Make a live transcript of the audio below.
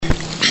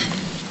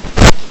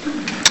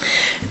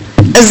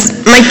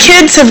As my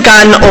kids have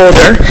gotten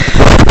older,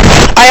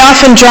 I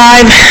often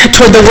drive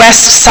toward the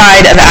west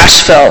side of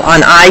Asheville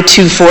on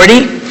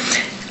I-240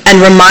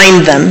 and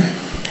remind them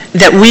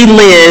that we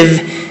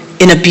live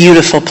in a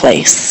beautiful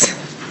place.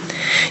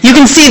 You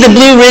can see the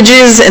Blue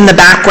Ridges in the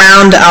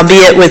background,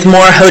 albeit with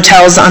more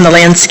hotels on the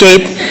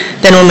landscape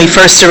than when we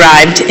first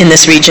arrived in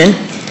this region.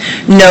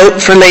 Note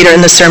for later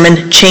in the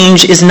sermon,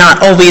 change is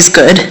not always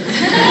good.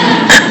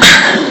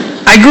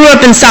 I grew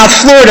up in South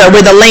Florida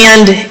where the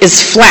land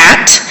is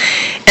flat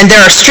and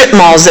there are strip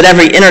malls at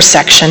every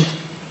intersection.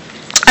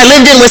 I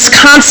lived in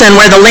Wisconsin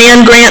where the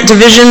land grant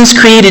divisions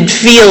created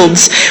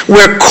fields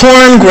where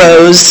corn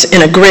grows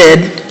in a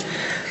grid.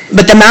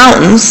 But the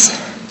mountains,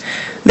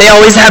 they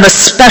always have a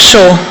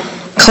special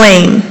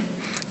claim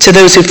to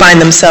those who find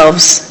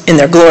themselves in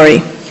their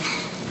glory.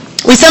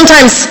 We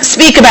sometimes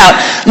speak about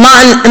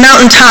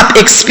mountaintop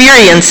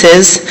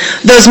experiences,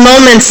 those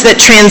moments that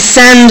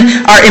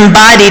transcend our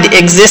embodied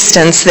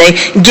existence. They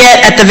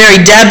get at the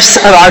very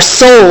depths of our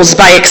souls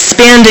by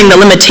expanding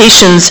the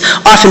limitations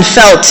often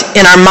felt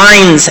in our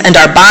minds and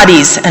our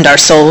bodies and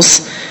our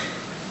souls.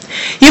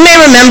 You may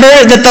remember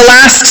that the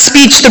last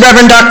speech the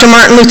Reverend Dr.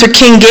 Martin Luther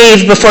King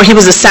gave before he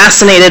was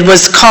assassinated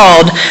was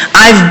called,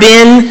 "I've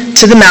Been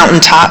to the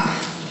Mountaintop."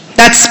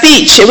 That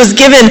speech, it was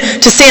given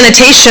to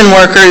sanitation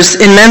workers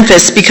in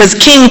Memphis because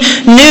King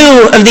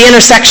knew of the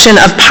intersection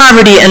of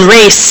poverty and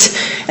race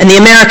and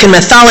the American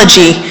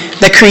mythology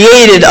that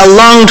created a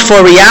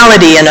longed-for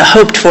reality and a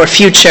hoped-for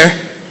future.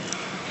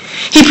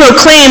 He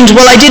proclaimed,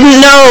 "Well, I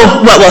didn't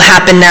know what will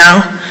happen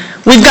now.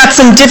 We've got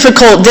some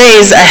difficult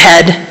days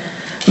ahead,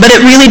 but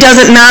it really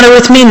doesn't matter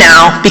with me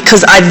now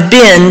because I've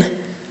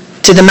been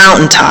to the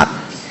mountaintop."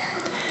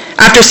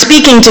 After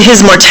speaking to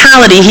his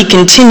mortality, he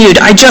continued,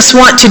 "I just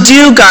want to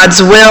do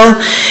God's will,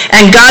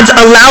 and God's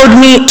allowed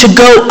me to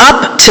go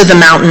up to the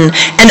mountain,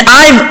 and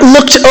I've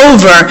looked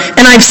over,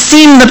 and I've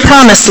seen the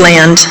promised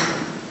land.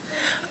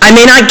 I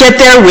may not get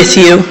there with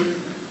you,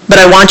 but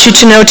I want you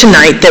to know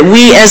tonight that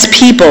we as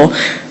people,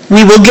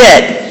 we will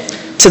get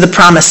to the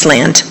promised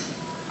land."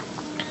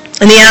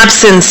 In the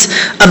absence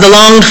of the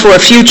longed-for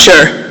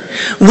future,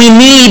 we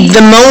need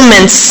the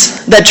moments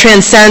that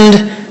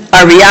transcend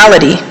our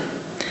reality,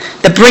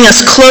 that bring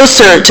us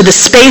closer to the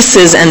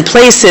spaces and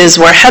places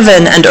where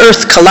heaven and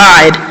earth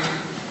collide,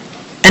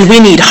 and we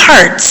need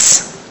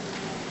hearts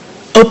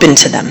open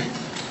to them.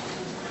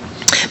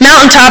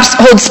 Mountaintops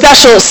hold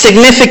special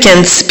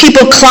significance.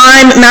 People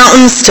climb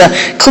mountains to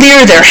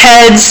clear their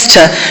heads,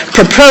 to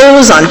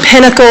propose on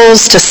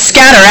pinnacles, to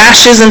scatter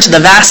ashes into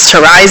the vast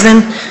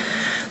horizon.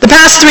 The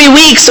past 3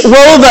 weeks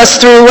wove us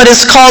through what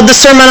is called the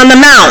Sermon on the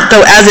Mount,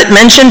 though as it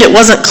mentioned, it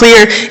wasn't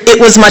clear it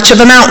was much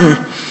of a mountain.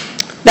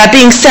 That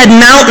being said,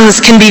 mountains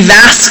can be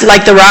vast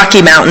like the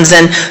Rocky Mountains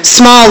and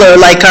smaller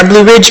like our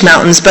Blue Ridge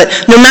Mountains, but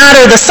no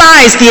matter the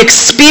size, the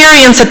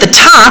experience at the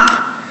top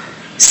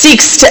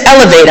seeks to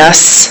elevate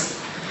us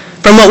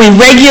from what we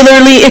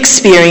regularly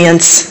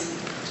experience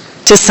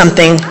to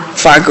something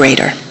far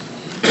greater.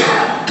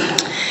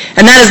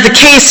 And that is the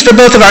case for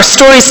both of our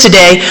stories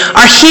today.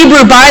 Our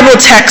Hebrew Bible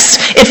text,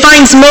 it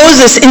finds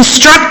Moses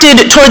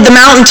instructed toward the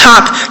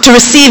mountaintop to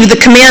receive the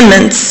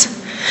commandments.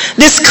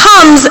 This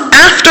comes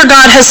after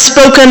God has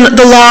spoken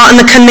the law and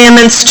the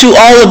commandments to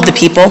all of the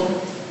people.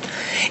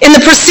 In the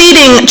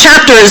preceding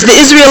chapters, the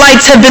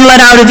Israelites have been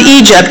led out of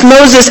Egypt.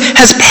 Moses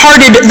has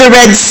parted the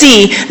Red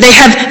Sea. They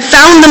have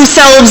found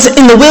themselves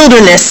in the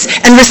wilderness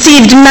and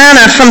received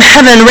manna from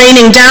heaven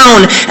raining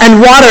down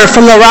and water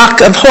from the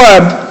rock of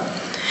Horeb.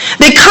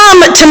 They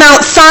come to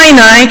Mount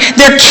Sinai.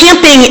 They're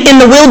camping in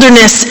the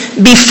wilderness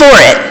before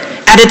it,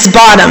 at its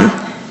bottom.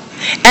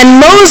 And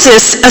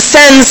Moses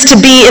ascends to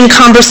be in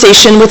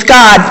conversation with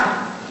God.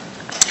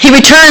 He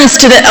returns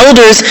to the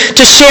elders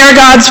to share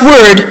God's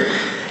word.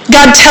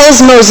 God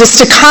tells Moses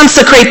to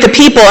consecrate the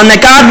people and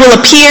that God will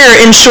appear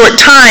in short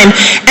time.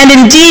 And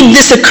indeed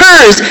this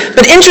occurs,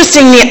 but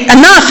interestingly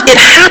enough, it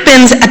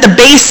happens at the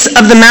base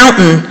of the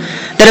mountain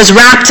that is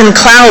wrapped in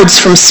clouds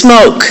from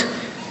smoke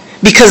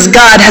because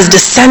God has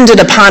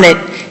descended upon it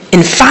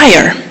in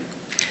fire.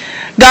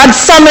 God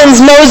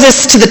summons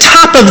Moses to the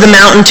top of the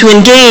mountain to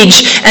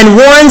engage and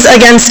warns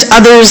against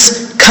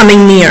others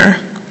coming near,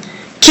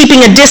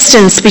 keeping a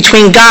distance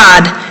between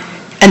God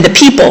and the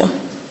people,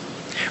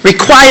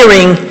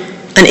 requiring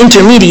an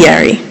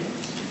intermediary.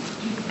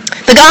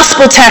 The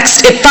gospel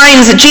text, it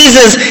finds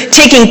Jesus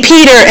taking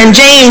Peter and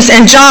James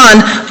and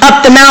John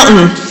up the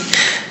mountain.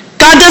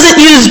 God doesn't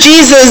use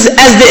Jesus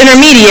as the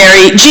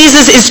intermediary.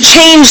 Jesus is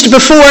changed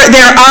before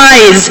their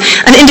eyes,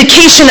 an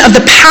indication of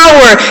the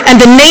power and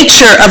the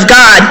nature of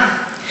God.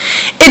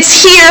 It's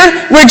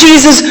here where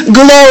Jesus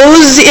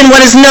glows in what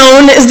is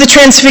known as the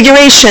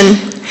Transfiguration,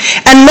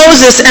 and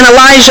Moses and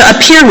Elijah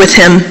appear with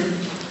him.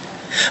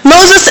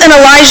 Moses and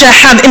Elijah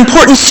have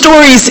important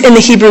stories in the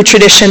Hebrew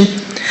tradition,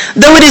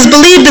 though it is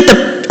believed that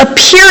the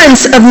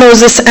appearance of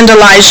Moses and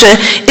Elijah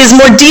is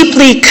more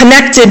deeply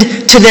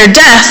connected to their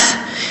death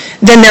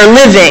than their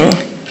living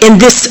in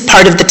this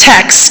part of the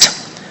text.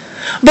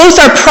 Both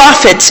are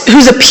prophets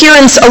whose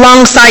appearance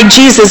alongside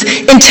Jesus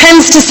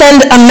intends to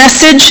send a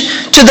message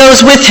to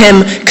those with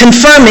him,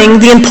 confirming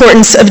the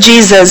importance of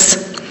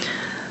Jesus.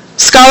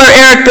 Scholar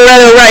Eric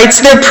Barreto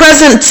writes, their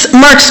presence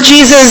marks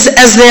Jesus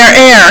as their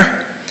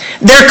heir,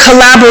 their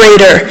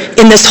collaborator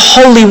in this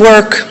holy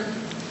work.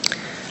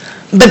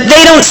 But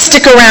they don't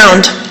stick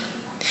around,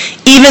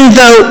 even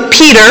though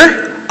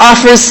Peter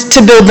offers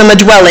to build them a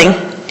dwelling.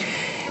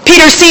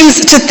 Peter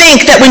seems to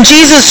think that when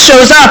Jesus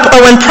shows up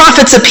or when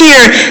prophets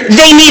appear,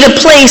 they need a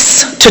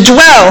place to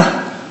dwell.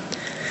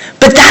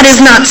 But that is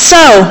not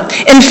so.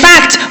 In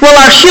fact, while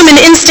our human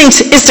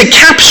instinct is to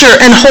capture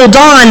and hold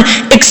on,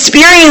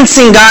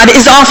 experiencing God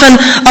is often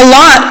a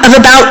lot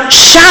about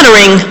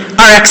shattering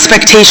our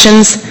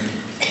expectations.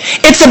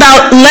 It's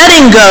about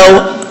letting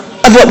go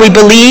of what we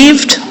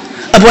believed,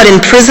 of what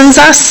imprisons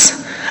us,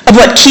 of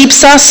what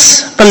keeps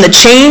us from the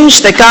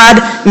change that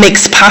God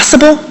makes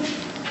possible.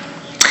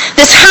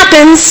 This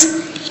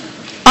happens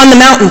on the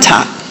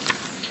mountaintop.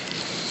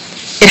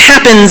 It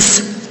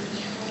happens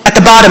at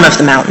the bottom of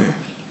the mountain.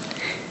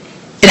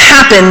 It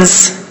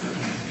happens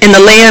in the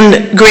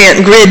land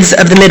grant grids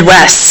of the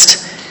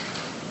Midwest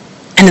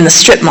and in the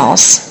strip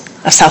malls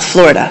of South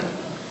Florida.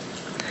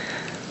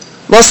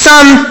 Well,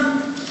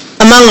 some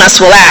among us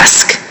will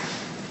ask,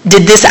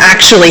 did this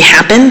actually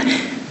happen?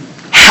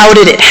 How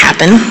did it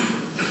happen?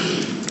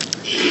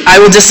 I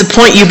will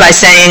disappoint you by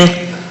saying,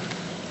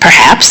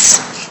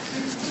 perhaps.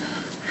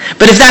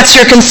 But if that's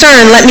your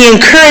concern, let me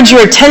encourage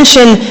your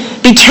attention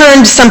be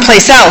turned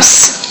someplace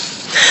else.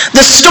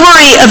 The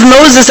story of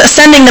Moses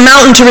ascending the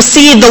mountain to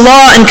receive the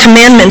law and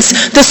commandments,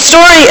 the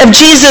story of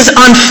Jesus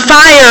on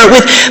fire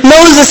with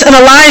Moses and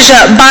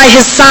Elijah by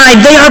his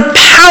side, they are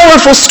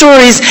powerful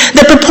stories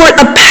that purport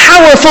a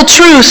powerful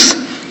truth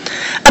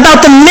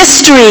about the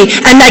mystery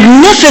and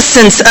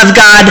magnificence of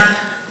God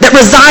that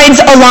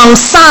resides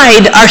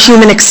alongside our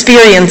human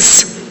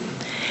experience.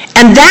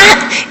 And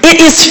that it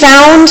is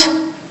found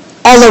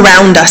all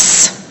around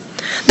us.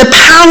 The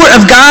power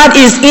of God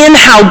is in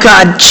how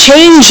God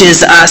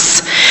changes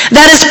us.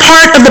 That is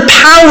part of the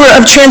power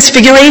of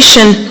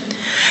transfiguration.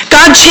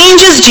 God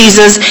changes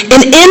Jesus,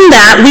 and in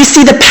that we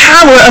see the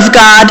power of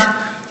God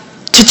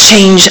to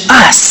change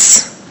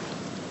us.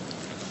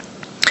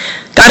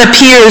 God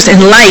appears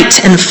in light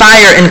and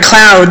fire and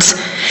clouds,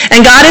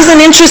 and God isn't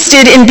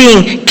interested in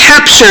being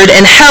captured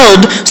and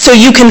held so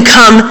you can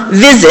come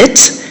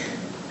visit.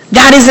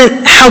 That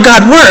isn't how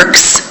God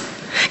works.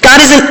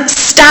 God isn't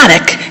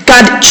static.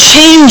 God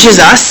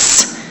changes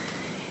us,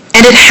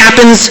 and it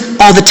happens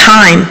all the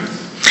time.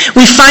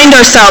 We find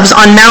ourselves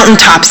on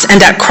mountaintops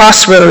and at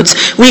crossroads.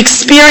 We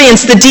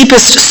experience the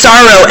deepest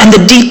sorrow and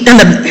the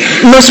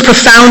most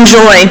profound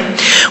joy.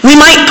 We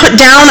might put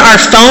down our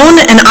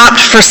phone and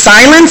opt for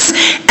silence,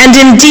 and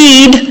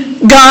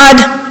indeed, God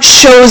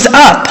shows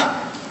up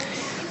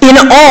in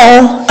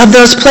all of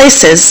those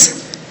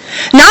places.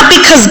 Not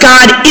because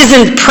God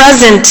isn't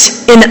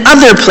present in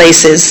other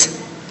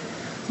places,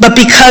 but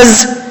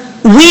because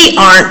we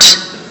aren't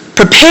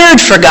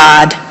prepared for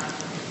God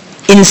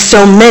in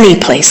so many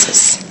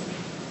places.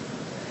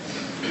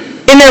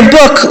 In their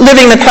book,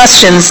 Living the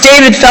Questions,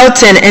 David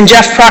Felton and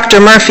Jeff Proctor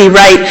Murphy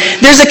write,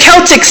 there's a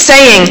Celtic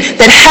saying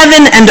that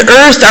heaven and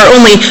earth are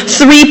only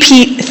 3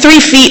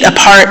 feet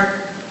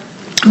apart.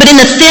 But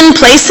in the thin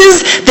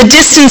places, the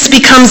distance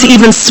becomes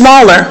even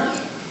smaller.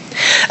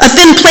 A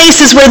thin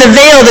place is where the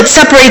veil that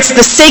separates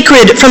the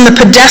sacred from the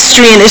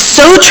pedestrian is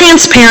so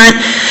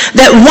transparent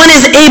that one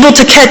is able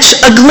to catch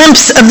a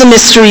glimpse of the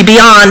mystery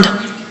beyond.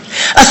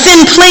 A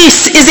thin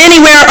place is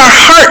anywhere our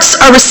hearts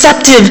are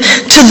receptive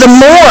to the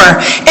more,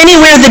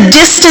 anywhere the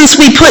distance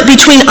we put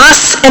between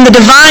us and the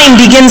divine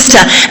begins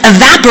to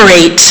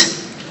evaporate.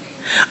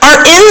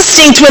 Our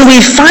instinct when we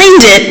find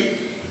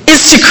it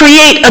is to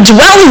create a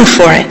dwelling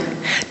for it,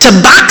 to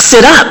box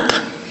it up.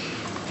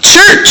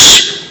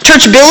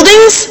 Church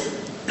buildings,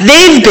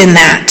 they've been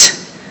that.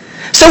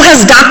 So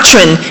has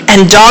doctrine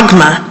and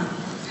dogma.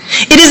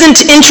 It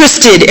isn't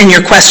interested in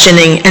your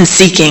questioning and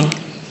seeking.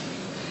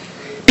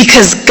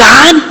 Because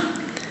God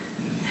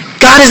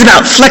is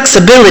about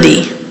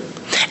flexibility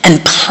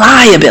and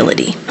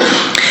pliability.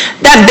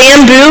 That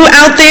bamboo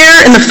out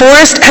there in the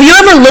forest, have you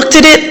ever looked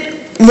at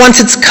it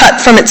once it's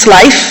cut from its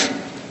life?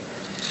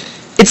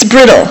 It's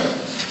brittle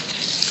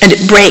and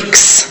it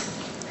breaks.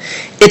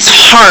 It's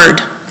hard.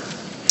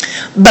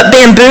 But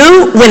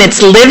bamboo, when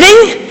it's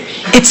living,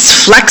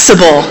 it's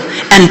flexible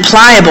and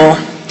pliable.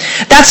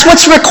 That's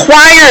what's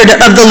required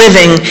of the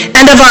living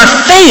and of our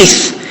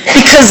faith,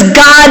 because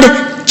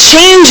God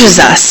changes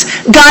us.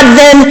 God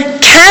then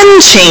can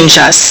change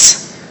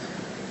us.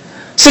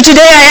 So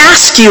today I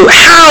ask you,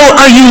 how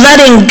are you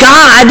letting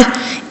God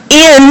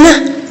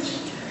in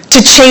to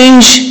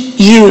change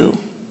you?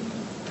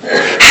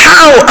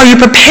 How are you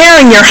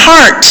preparing your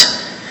heart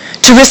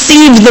to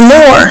receive the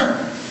more,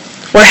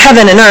 where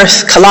heaven and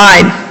earth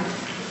collide?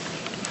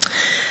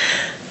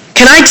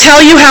 Can I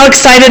tell you how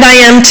excited I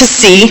am to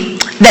see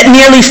that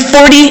nearly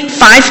 45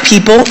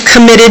 people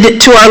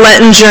committed to our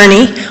Lenten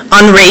journey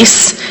on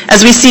race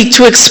as we seek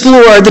to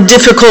explore the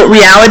difficult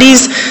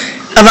realities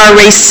of our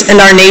race and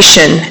our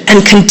nation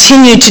and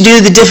continue to do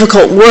the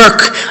difficult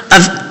work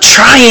of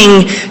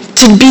trying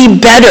to be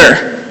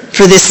better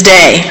for this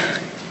day.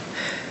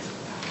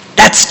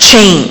 That's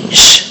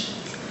change.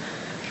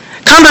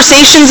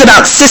 Conversations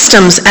about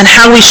systems and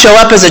how we show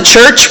up as a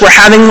church, we're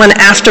having one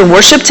after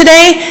worship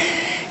today.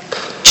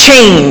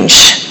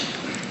 Change.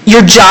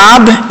 Your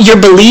job, your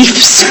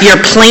beliefs, your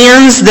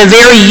plans, the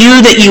very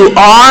you that you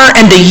are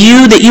and the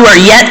you that you are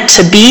yet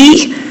to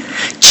be.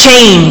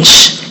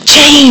 Change.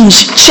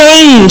 Change.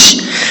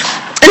 Change.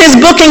 In his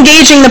book,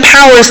 Engaging the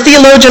Powers,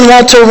 theologian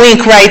Walter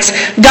Wink writes,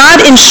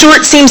 God, in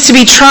short, seems to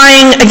be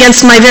trying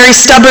against my very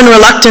stubborn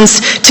reluctance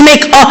to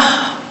make a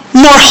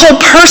more whole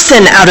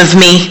person out of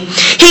me.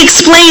 He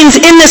explains,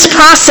 in this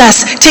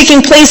process taking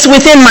place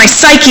within my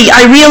psyche,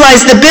 I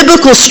realize the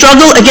biblical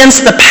struggle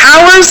against the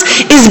powers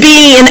is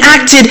being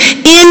enacted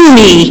in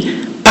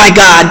me by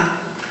God.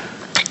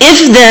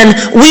 If then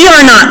we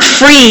are not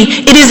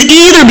free, it is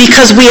either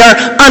because we are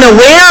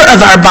unaware of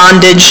our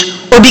bondage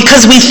or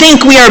because we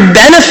think we are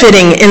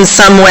benefiting in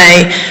some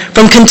way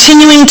from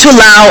continuing to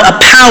allow a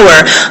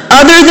power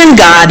other than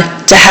God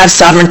to have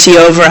sovereignty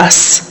over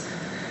us.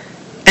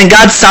 And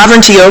God's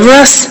sovereignty over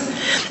us,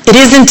 it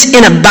isn't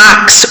in a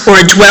box or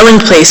a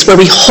dwelling place where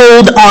we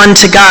hold on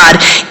to God.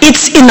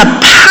 It's in the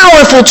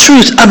powerful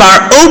truth of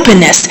our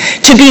openness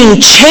to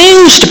being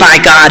changed by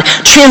God,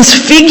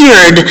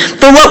 transfigured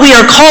for what we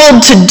are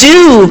called to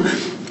do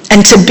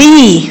and to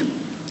be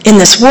in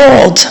this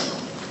world.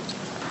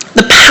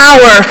 The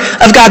power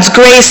of God's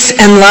grace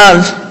and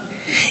love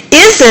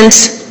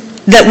isn't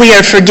that we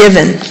are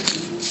forgiven,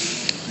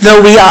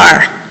 though we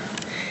are.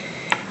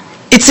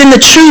 It's in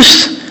the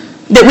truth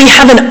that we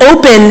have an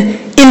open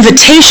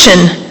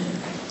invitation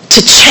to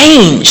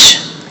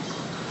change,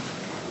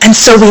 and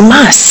so we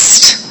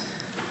must.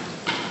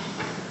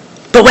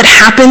 But what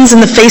happens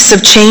in the face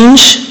of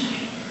change?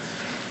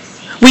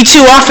 We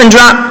too often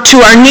drop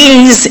to our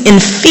knees in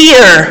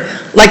fear,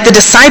 like the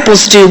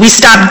disciples do. We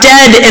stop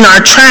dead in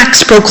our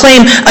tracks,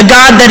 proclaim a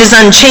God that is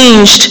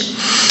unchanged.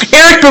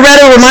 Eric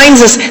Barreto reminds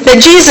us that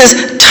Jesus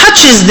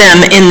touches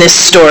them in this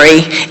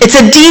story. It's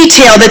a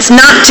detail that's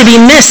not to be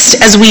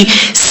missed as we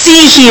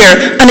see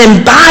here an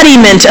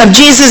embodiment of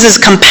Jesus'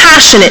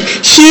 compassionate,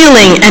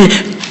 healing, and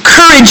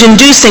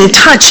courage-inducing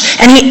touch.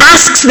 And he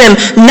asks them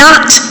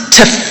not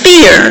to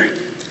fear,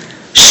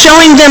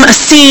 showing them a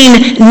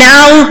scene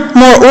now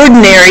more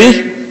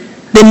ordinary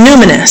than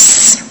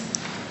numinous.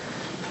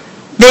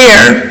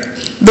 There,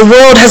 the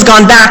world has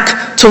gone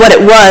back to what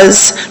it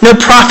was. No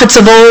prophets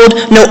of old,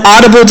 no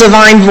audible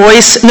divine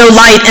voice, no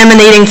light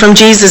emanating from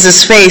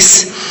Jesus'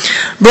 face.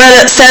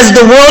 Bretta says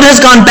the world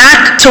has gone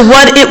back to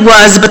what it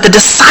was, but the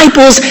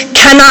disciples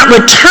cannot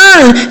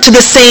return to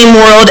the same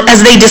world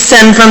as they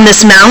descend from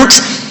this mount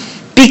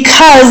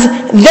because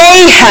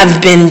they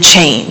have been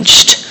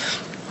changed.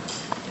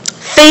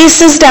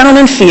 Faces down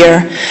in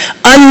fear,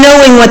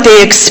 unknowing what they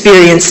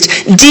experienced,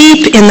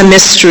 deep in the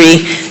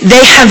mystery,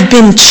 they have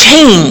been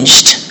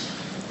changed.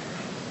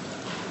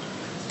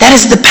 That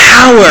is the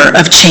power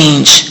of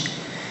change.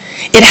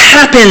 It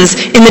happens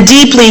in the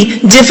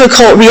deeply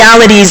difficult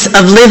realities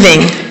of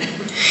living,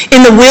 in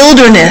the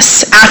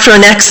wilderness after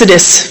an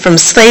exodus from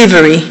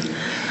slavery,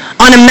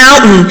 on a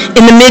mountain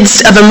in the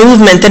midst of a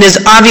movement that is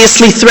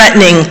obviously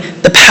threatening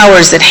the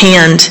powers at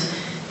hand.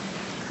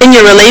 In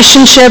your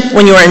relationship,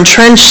 when you are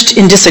entrenched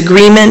in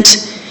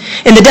disagreement,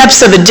 in the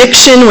depths of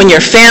addiction, when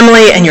your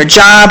family and your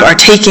job are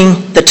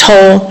taking the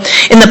toll,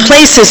 in the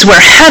places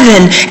where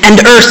heaven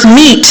and earth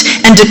meet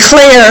and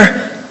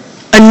declare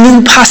a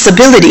new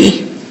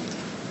possibility.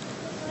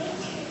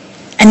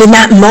 And in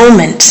that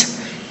moment,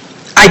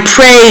 I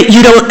pray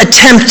you don't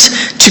attempt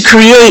to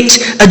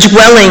create a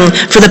dwelling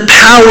for the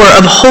power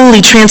of holy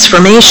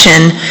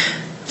transformation.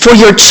 For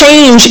your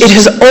change, it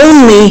has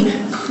only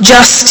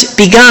just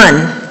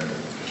begun.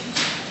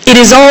 It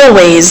is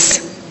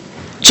always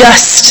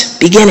just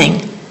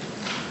beginning.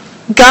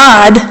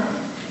 God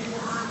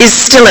is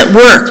still at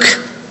work.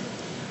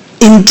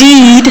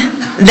 Indeed,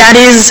 that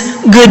is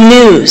good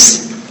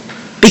news,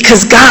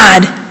 because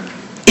God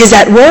is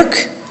at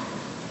work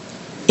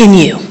in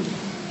you.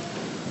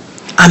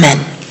 Amen.